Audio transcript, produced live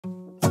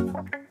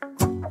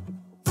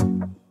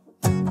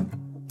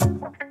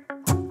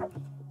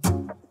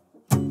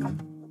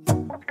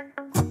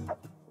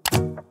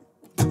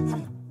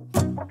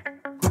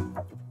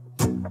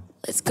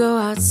Let's go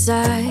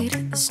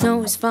outside, the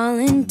snow is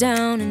falling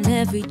down and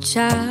every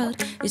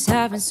child is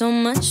having so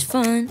much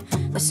fun.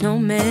 The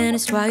snowman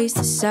is twice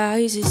the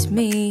size as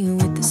me,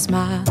 with a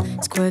smile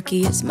as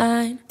quirky as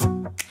mine.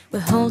 We're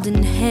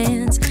holding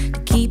hands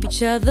to keep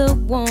each other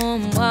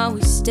warm while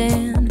we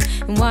stand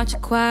and watch a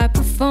choir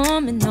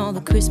performing all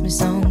the Christmas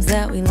songs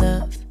that we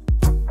love.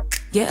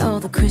 Yeah,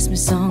 all the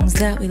Christmas songs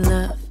that we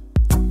love.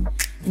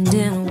 And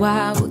in a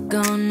while we're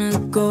gonna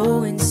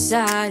go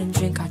inside and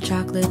drink our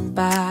chocolate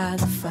by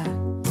the fire.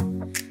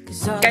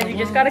 Guys, we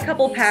just got a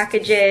couple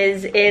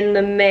packages in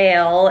the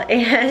mail,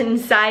 and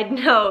side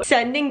note,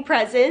 sending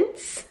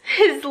presents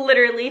is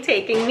literally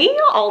taking me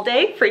all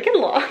day freaking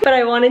long. But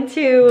I wanted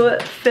to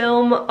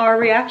film our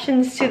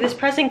reactions to this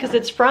present because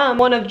it's from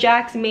one of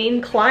Jack's main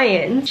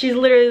clients. She's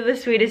literally the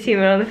sweetest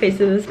human on the face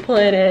of this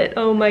planet.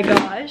 Oh my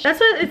gosh. That's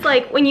what it's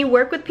like when you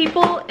work with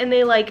people and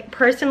they like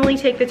personally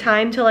take the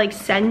time to like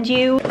send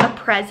you a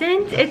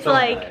present. It's so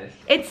like nice.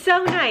 It's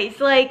so nice.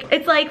 Like,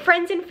 it's like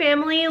friends and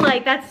family,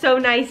 like that's so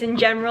nice in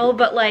general,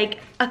 but like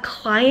a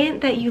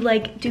client that you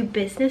like do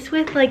business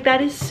with, like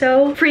that is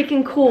so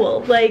freaking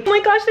cool. Like, oh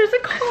my gosh, there's a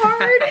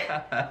card.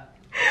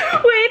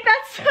 Wait,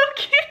 that's so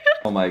cute.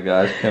 Oh my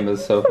gosh, Kim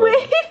is so cool.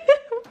 Wait,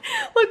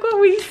 look what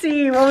we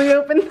see when we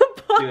open the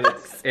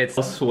box. Dude, it's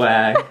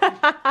swag.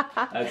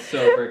 That's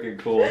so freaking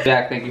cool.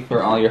 Jack, thank you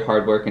for all your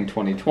hard work in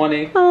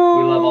 2020. Oh.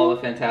 We love all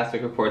the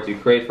fantastic reports you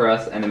create for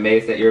us and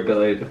amazed at your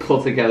ability to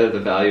pull together the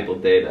valuable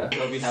data.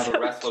 Hope you have a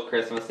restful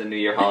Christmas and New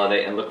Year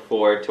holiday and look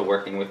forward to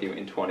working with you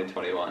in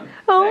 2021.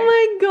 Oh Thanks.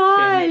 my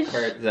gosh.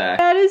 Kim, Kurt, Zach.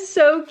 That is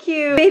so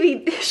cute.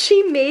 Baby,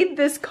 she made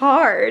this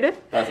card.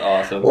 That's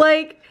awesome.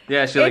 Like,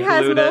 yeah, she like it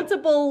has glued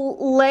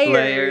multiple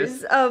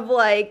layers of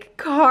like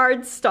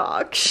card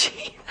stock.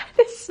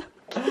 That is so cute.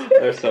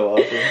 They're so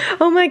awesome.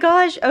 Oh my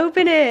gosh,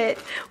 open it.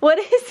 What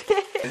is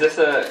it? Is this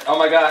a, oh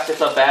my gosh,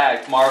 it's a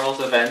bag. Marvel's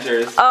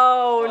Avengers.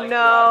 Oh like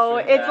no,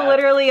 it's bag.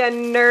 literally a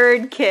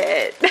nerd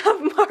kit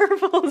of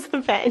Marvel's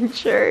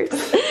Avengers.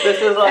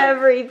 This is like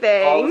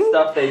everything. All the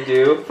stuff they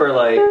do for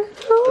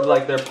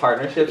like their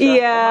partnerships. Yeah.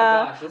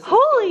 Oh my gosh, this is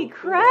holy so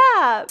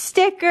crap. Cool.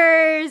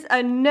 Stickers,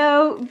 a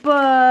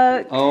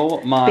notebook. Oh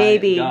my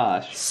baby,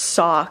 gosh.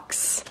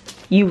 Socks.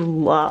 You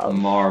love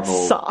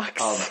Marvel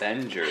socks.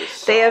 Avengers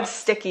socks. They have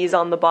stickies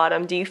on the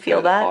bottom. Do you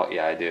feel that?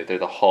 Yeah, I do. They're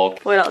the Hulk.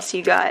 What else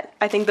you got?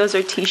 I think those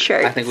are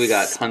t-shirts. I think we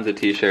got tons of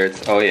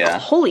t-shirts. Oh yeah.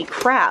 Holy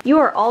crap. You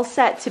are all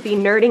set to be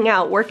nerding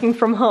out working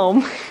from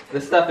home.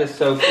 This stuff is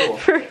so cool.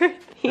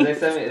 They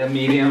sent me the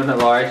medium and the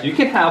large. You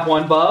can have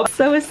one, bub.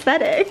 So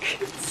aesthetic.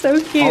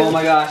 So cute. Oh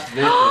my gosh,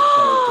 this is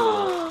so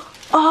cool.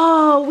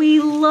 Oh, we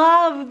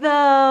love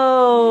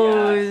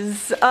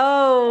those. Yes.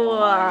 Oh. Oh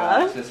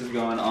my gosh, this is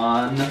going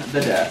on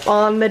the desk.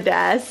 On the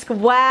desk.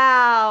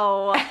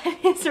 Wow.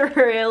 It's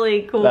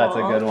really cool. That's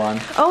a good one.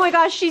 Oh my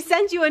gosh, she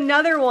sent you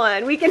another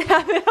one. We can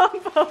have it on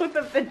both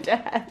of the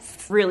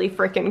desks. Really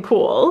freaking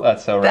cool.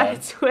 That's so rad.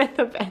 That's with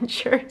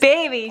Avengers.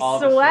 Baby, all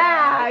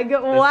swag.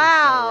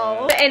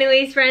 Wow. So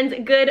anyways, friends,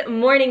 good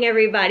morning,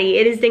 everybody.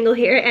 It is Dingle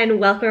here, and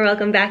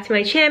welcome back to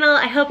my channel.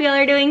 I hope y'all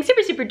are doing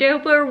super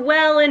duper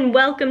well, and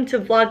welcome to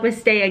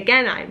Vlogmas Day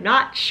again. I'm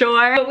not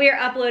sure, but we are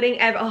uploading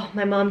oh,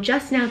 my mom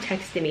just now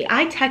texted me.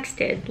 I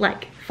texted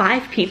like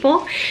 5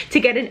 people to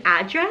get an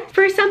address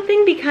for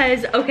something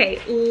because,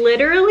 okay,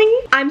 literally,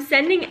 I'm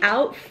sending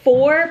out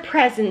 4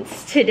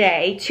 presents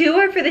today. 2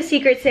 are for the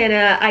Secret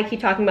Santa. I keep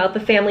talking about the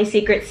family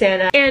Secret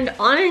Santa. And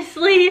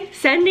honestly,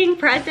 sending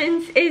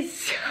presents is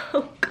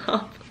so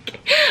complicated.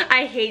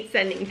 I hate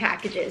sending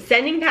packages.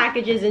 Sending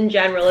packages in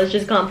general is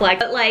just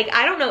complex. But like,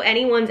 I don't know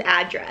anyone's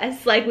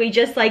address. Like, we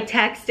just like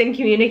text and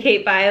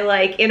communicate by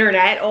like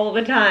internet all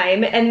the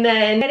time. And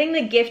then getting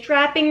the gift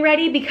wrapping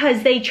ready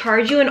because they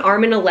charge you an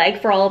arm and a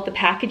leg for all of the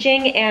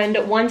packaging. And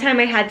one time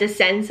I had to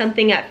send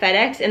something at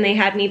FedEx and they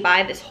had me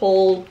buy this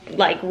whole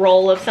like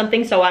roll of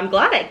something. So I'm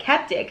glad I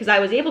kept it because I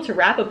was able to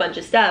wrap a bunch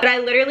of stuff. But I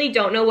literally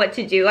don't know what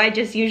to do. I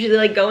just usually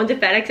like go into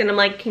FedEx and I'm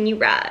like, can you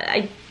wrap?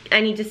 I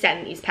need to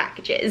send these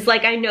packages.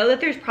 Like, I know that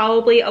there's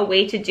probably a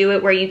way to do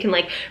it where you can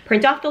like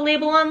print off the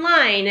label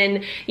online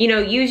and, you know,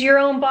 use your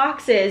own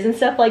boxes and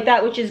stuff like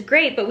that, which is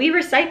great, but we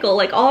recycle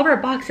like all of our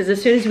boxes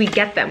as soon as we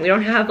get them. We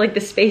don't have like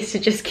the space to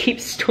just keep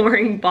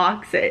storing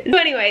boxes. So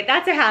anyway,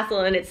 that's a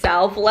hassle in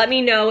itself. Let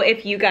me know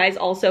if you guys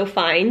also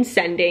find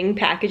sending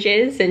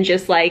packages and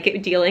just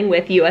like dealing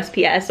with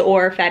USPS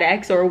or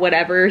FedEx or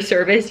whatever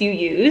service you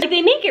use. Like,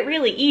 they make it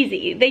really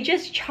easy. They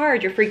just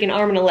charge a freaking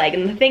arm and a leg.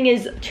 And the thing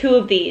is, 2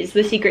 of these,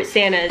 the Secret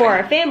Santas for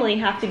our family,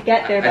 have to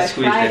get there by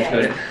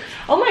Friday.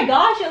 Oh my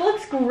gosh, it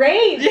looks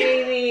great,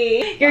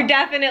 baby. You're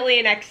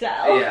definitely an XL.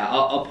 Yeah,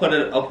 I'll put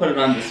it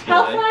on display.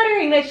 How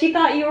flattering that she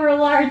thought you were a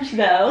large,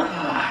 though.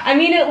 I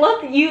mean,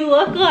 you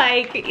look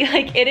like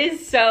it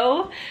is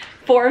so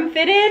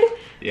form-fitted,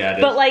 Yeah, it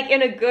is. But like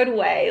in a good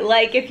way.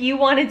 Like if you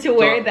wanted to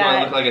wear that. Do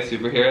I look like a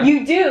superhero?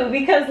 You do,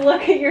 because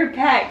look at your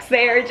pecs.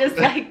 They are just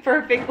like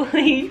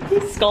perfectly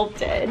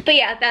sculpted. But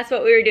yeah, that's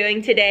what we were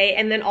doing today.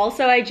 And then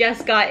also I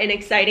just got an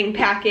exciting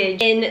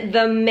package in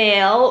the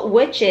mail,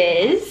 which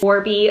is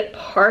Warby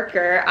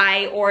Parker.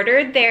 I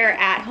ordered their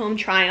at-home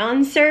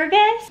try-on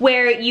service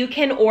where you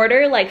can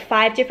order like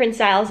 5 different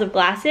styles of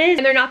glasses.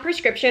 And they're not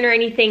prescription or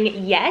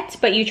anything yet,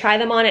 but you try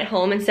them on at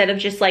home instead of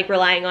just like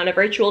relying on a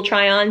virtual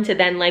try-on to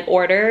then like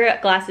order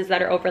glasses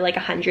that are over like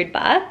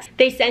 $100.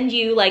 They send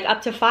you like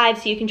up to 5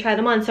 so you can try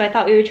them on. So I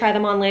thought we would try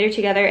them on later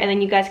together and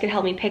then you guys could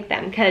help me pick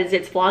them because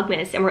it's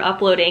Vlogmas and we're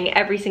uploading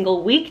every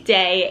single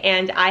weekday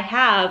and I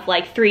have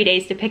like 3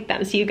 days to pick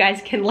them. So you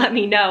guys can let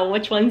me know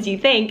which ones you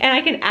think and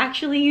I can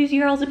actually use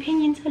your all's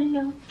opinions.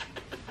 Hello.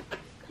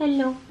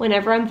 Hello.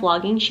 Whenever I'm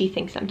vlogging, she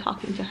thinks I'm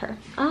talking to her.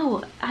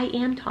 Oh, I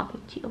am talking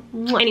to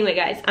you. Anyway,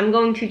 guys, I'm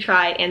going to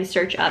try and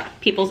search up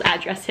people's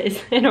addresses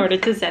in order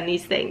to send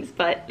these things,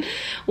 but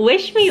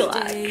wish me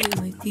luck. Stay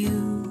with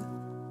you.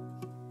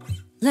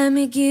 Let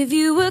me give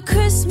you a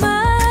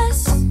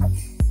Christmas,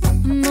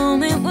 a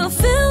moment we'll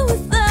fill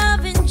with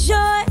love and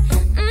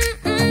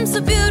joy.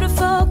 So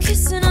beautiful,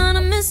 kissing on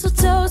a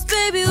mistletoe,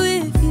 baby,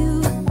 with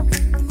you.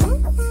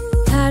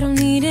 I don't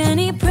need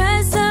any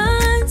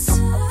presents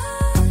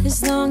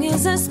as long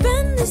as I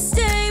spend this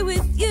day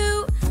with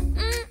you.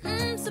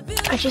 So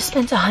I just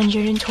spent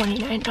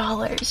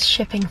 $129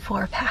 shipping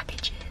 4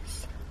 packages.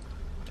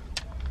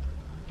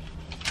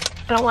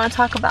 I don't want to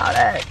talk about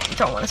it.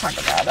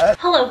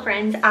 Hello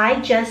friends, I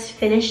just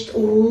finished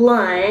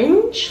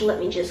lunch. Let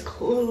me just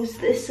close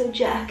this so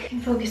Jack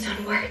can focus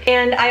on work.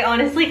 And I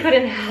honestly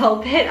couldn't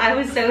help it. I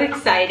was so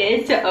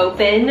excited to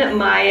open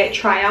my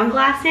try-on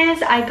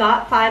glasses. I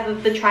got 5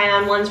 of the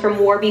try-on ones from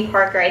Warby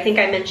Parker. I think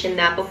I mentioned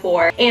that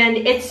before. And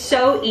it's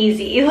so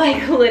easy,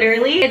 like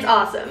literally, it's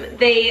awesome.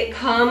 They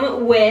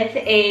come with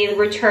a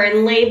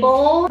return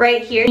label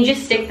right here. You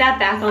just stick that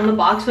back on the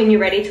box when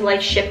you're ready to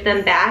like ship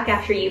them back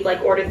after you've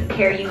like ordered the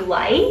pair you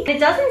like. It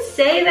doesn't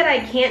say that I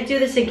can't do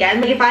this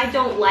again. Like if I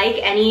don't like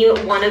any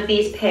one of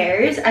these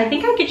pairs, I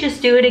think I could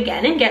just do it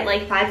again and get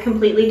like 5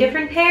 completely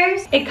different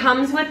pairs. It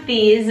comes with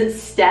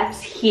these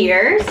steps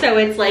here. So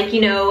it's like, you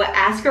know,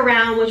 ask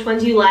around which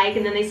ones you like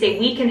and then they say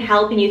we can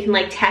help and you can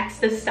like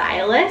text a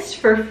stylist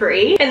for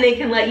free and they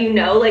can let you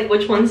know like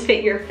which ones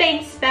fit your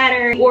face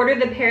better. You order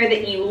the pair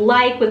that you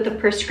like with the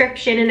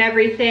prescription and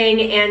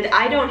everything, and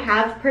I don't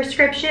have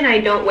prescription. I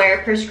don't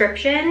wear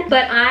prescription,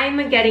 but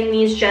I'm getting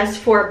these just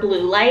for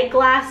blue light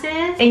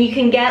glasses, and you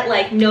can get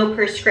like no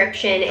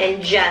prescription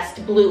and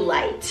just blue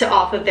light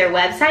off of their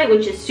website,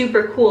 which is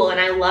super cool. And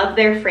I love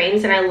their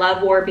frames and I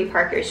love Warby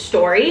Parker's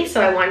story, so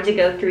I wanted to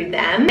go through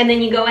them. And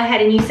then you go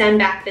ahead and you send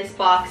back this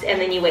box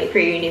and then you wait for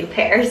your new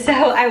pair. So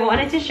I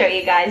wanted to show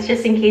you guys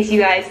just in case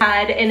you guys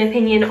had an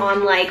opinion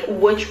on like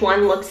which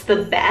one looks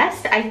the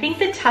best. I think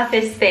the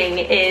toughest thing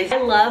is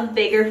I love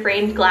bigger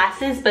framed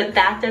glasses, but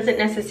that doesn't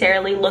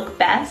necessarily look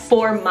best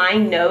for my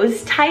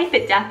nose type.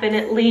 It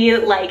definitely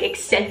like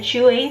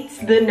accentuates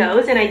the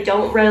nose and I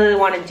don't really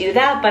want to do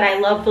that, but I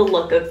love the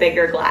look of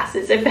bigger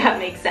glasses, if that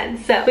makes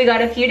sense. So we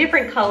got a few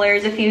different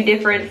colors, a few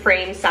different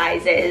frame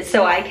sizes,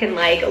 so I can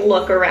like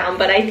look around.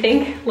 But I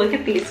think, look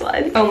at these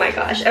ones. Oh my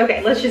gosh.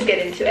 Okay, let's just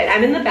get into it.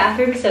 I'm in the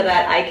bathroom so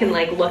that I can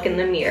like look in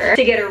the mirror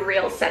to get a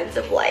real sense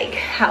of like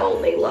how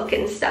they look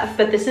and stuff.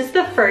 But this is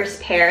the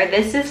first pair.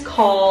 This is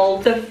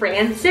called the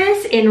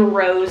Francis in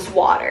Rose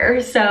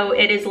Water. So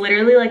it is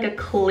literally like a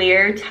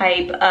clear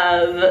type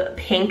of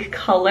pink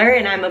color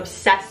and I'm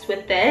obsessed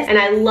with this. And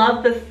I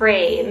love the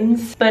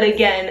frames, but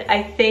again,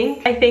 I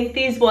think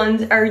these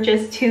ones are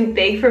just too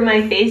big for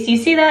my face. You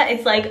see that?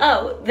 It's like,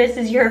 oh, this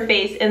is your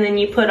face, and then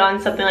you put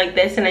on something like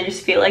this and I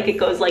just feel like it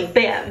goes like,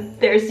 bam,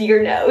 there's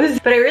your nose.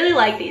 But I really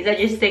like these. I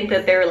just think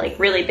that they're like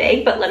really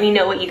big, but let me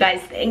know what you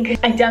guys think.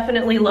 I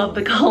definitely love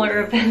the color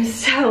of them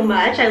so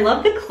much. I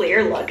love the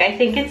clear look. I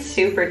think it's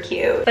super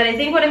cute. But I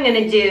think what I'm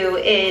gonna do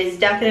is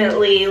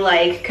definitely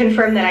like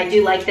confirm that I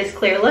do like this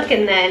clear look,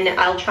 and then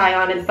I'll try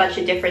on a bunch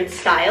of different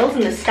styles,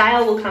 and the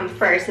style will come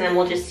first and then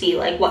we'll just see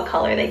like what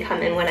color they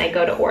come in when I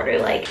go to order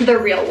like the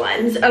real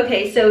ones.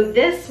 Okay, so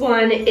this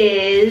one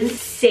is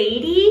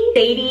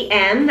Sadie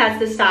M, that's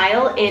the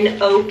style,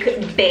 in Oak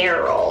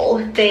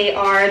Barrel. They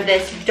are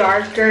this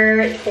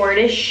darker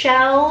tortoise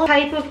shell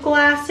type of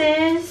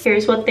glasses.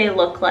 Here's what they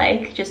look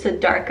like, just a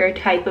darker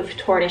type of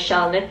tortoise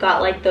shell, and they've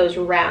got like those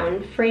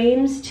round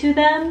frames to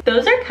them.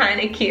 Those are kind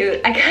of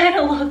cute. I kind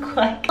of look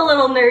like a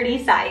little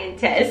nerdy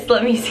scientist.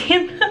 Let me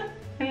see them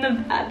in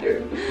the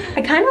bathroom.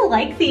 I kind of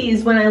like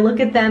these when I look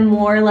at them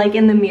more like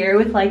in the mirror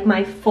with like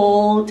my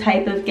full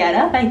type of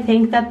getup. I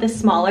think that the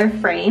smaller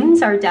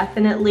frames are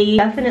definitely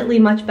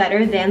much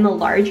better than the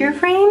larger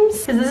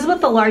frames, because this is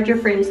what the larger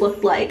frames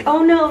looked like.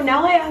 Oh no,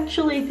 now I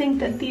actually think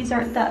that these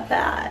aren't that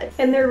bad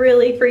and they're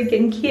really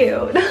freaking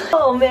cute.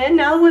 Oh man,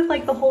 now with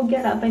like the whole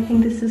getup, I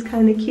think this is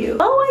kind of cute.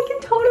 Oh, I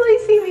can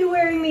totally see me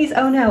wearing these.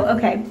 Oh no,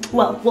 okay.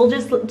 Well, we'll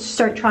just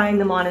start trying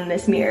them on in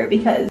this mirror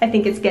because I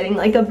think it's getting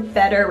like a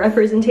better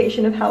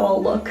representation of how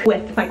I'll look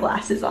with my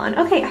glasses on.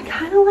 Okay, I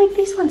kind of like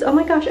these ones. Oh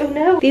my gosh, oh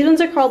no. These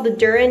ones are called the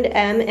Durand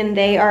M, and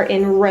they are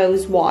in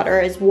rose water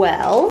as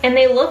well. And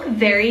they look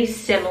very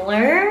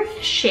similar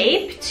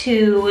shape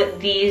to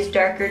these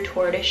darker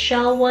tortoise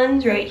shell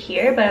ones right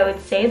here, but I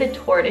would say the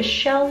tortoise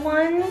shell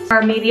ones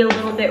are maybe a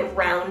little bit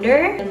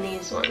rounder than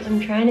these ones. I'm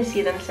trying to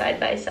see them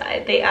side by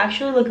side. They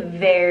actually look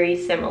very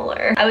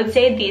similar. I would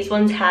say these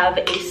ones have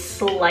a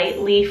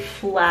slightly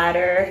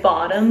flatter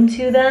bottom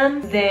to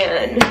them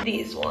than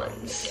these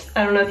ones.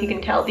 I don't know if you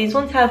can tell. These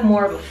ones have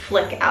more of a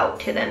flick out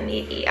to them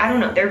maybe. I don't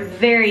know. They're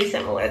very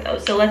similar though.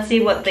 So let's see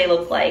what they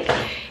look like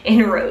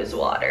in rose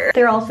water.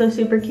 They're also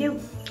super cute.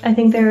 I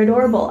think they're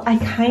adorable. I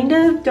kind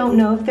of don't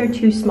know if they're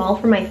too small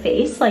for my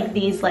face, like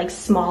these like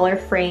smaller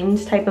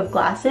framed type of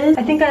glasses.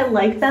 I think I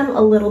like them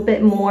a little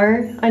bit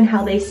more on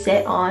how they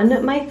sit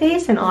on my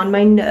face and on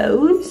my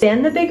nose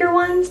than the bigger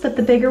ones, but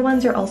the bigger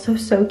ones are also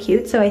so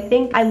cute. So I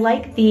think I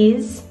like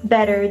these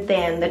better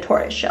than the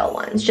tortoiseshell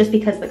ones, just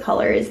because the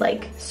color is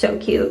like so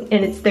cute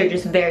and they're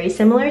just very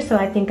similar. So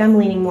I think I'm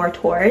leaning more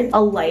towards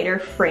a lighter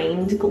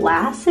framed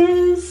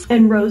glasses.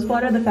 And rose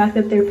water, the fact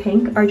that they're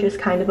pink are just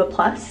kind of a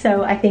plus.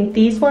 So I think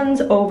these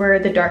ones over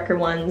the darker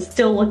ones.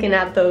 Still looking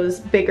at those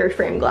bigger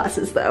frame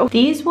glasses though.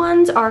 These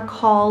ones are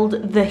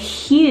called the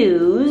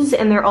Hues,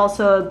 and they're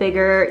also a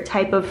bigger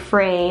type of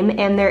frame,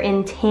 and they're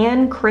in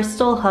tan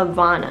crystal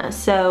Havana.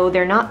 So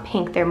they're not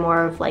pink, they're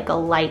more of like a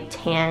light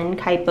tan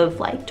type of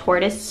like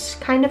tortoise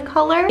kind of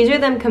color. These are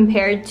them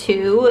compared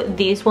to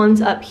these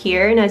ones up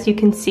here, and as you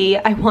can see,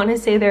 I want to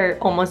say they're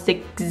almost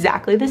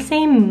exactly the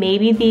same.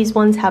 Maybe these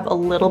ones have a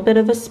little bit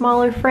of a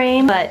smaller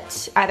frame,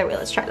 but either way,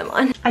 let's try them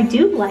on. I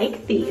do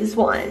like these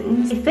ones.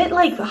 They fit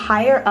like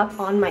higher up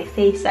on my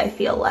face, I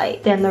feel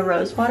like, than the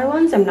rose water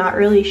ones. I'm not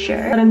really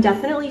sure, but I'm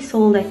definitely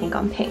sold, I think,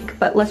 on pink.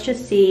 But let's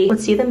just see.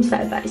 Let's see them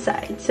side by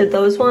side. So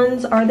those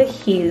ones are the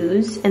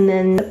Hues, and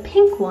then the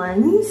pink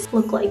ones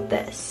look like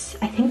this.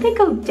 I think they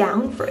go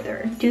down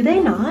further. Do they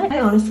not? I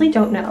honestly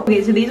don't know.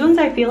 Okay, so these ones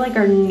I feel like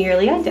are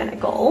nearly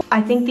identical.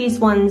 I think these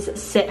ones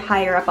sit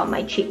higher up on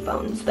my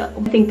cheekbones though.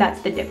 I think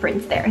that's the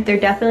difference there. They're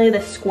definitely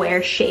the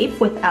square shape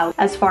without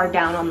as far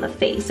down on the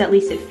face. At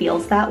least it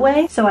feels that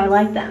way. So I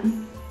like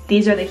them.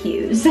 These are the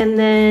Hues. And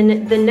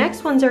then the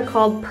next ones are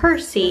called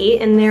Percy,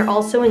 and they're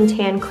also in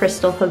tan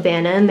crystal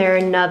Havana, and they're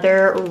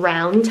another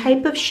round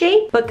type of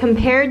shape. But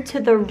compared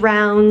to the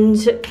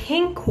round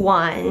pink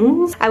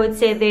ones, I would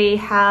say they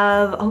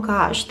have, oh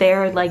gosh,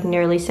 they're like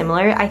nearly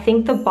similar. I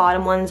think the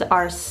bottom ones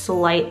are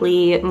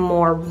slightly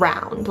more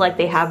round, like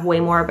they have way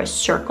more of a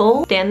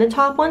circle than the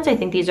top ones. I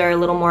think these are a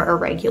little more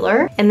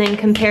irregular. And then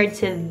compared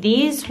to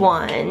these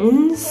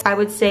ones, I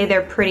would say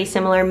they're pretty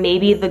similar.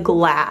 Maybe the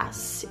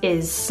glass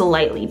is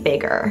slightly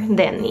bigger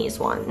than these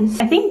ones.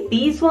 I think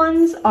these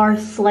ones are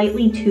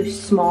slightly too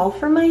small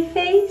for my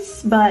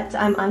face, but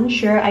I'm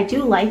unsure. I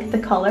do like the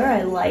color.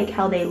 I like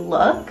how they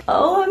look.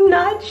 Oh, I'm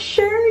not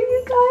sure,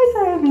 you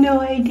guys. I have no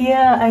idea.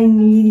 I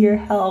need your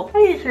help.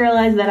 I just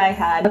realized that I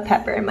had a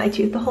pepper in my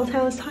tooth the whole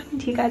time I was talking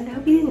to you guys. I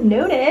hope you didn't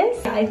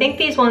notice. I think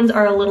these ones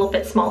are a little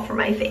bit small for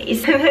my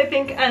face. And I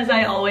think, as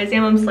I always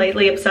am, I'm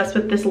slightly obsessed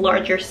with this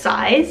larger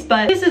size,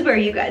 but this is where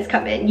you guys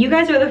come in. You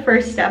guys are the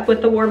first step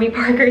with the Warby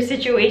Parker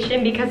situation,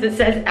 because it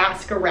says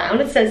ask around.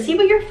 It says see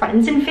what your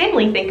friends and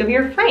family think of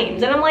your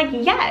frames, and I'm like,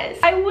 yes,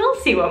 I will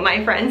see what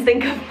my friends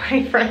think of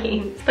my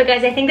frames. But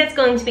guys, I think that's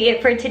going to be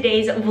it for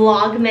today's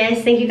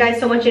Vlogmas. Thank you guys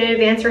so much in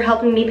advance for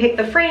helping me pick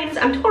the frames.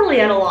 I'm totally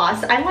at a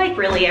loss. I like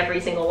really every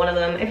single one of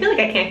them. I feel like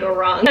I can't go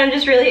wrong. And I'm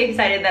just really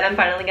excited that I'm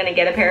finally gonna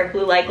get a pair of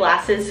blue light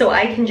glasses so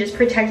I can just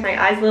protect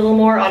my eyes a little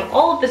more on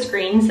all of the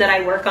screens that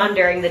I work on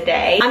during the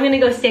day. I'm gonna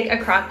go stick a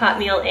crock pot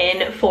meal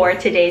in for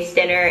today's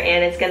dinner,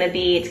 and it's gonna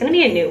be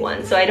a new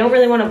one. So I don't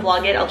really want to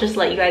vlog it. I'll just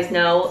let you guys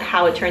know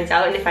how it turns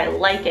out, and if I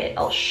like it,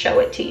 I'll show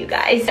it to you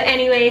guys. But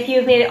anyway, if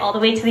you've made it all the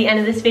way to the end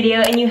of this video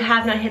and you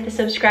have not hit the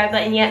subscribe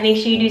button yet, make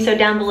sure you do so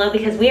down below,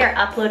 because we are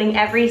uploading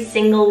every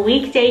single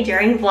weekday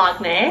during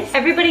Vlogmas.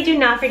 Everybody, do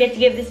not forget to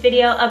give this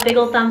video a big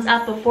ol' thumbs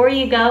up before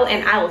you go,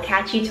 and I will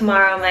catch you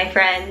tomorrow, my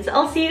friends.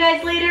 I'll see you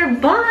guys later.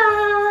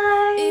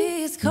 Bye!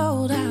 It's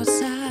cold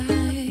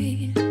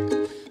outside,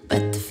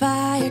 but the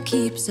fire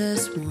keeps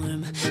us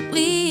warm.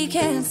 We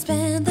can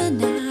spend the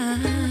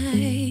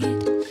night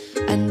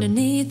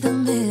underneath the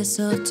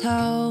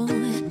mistletoe,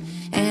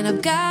 and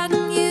I've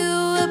gotten you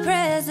a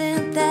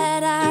present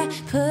that I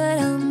put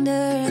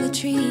under the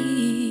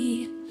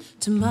tree.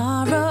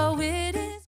 Tomorrow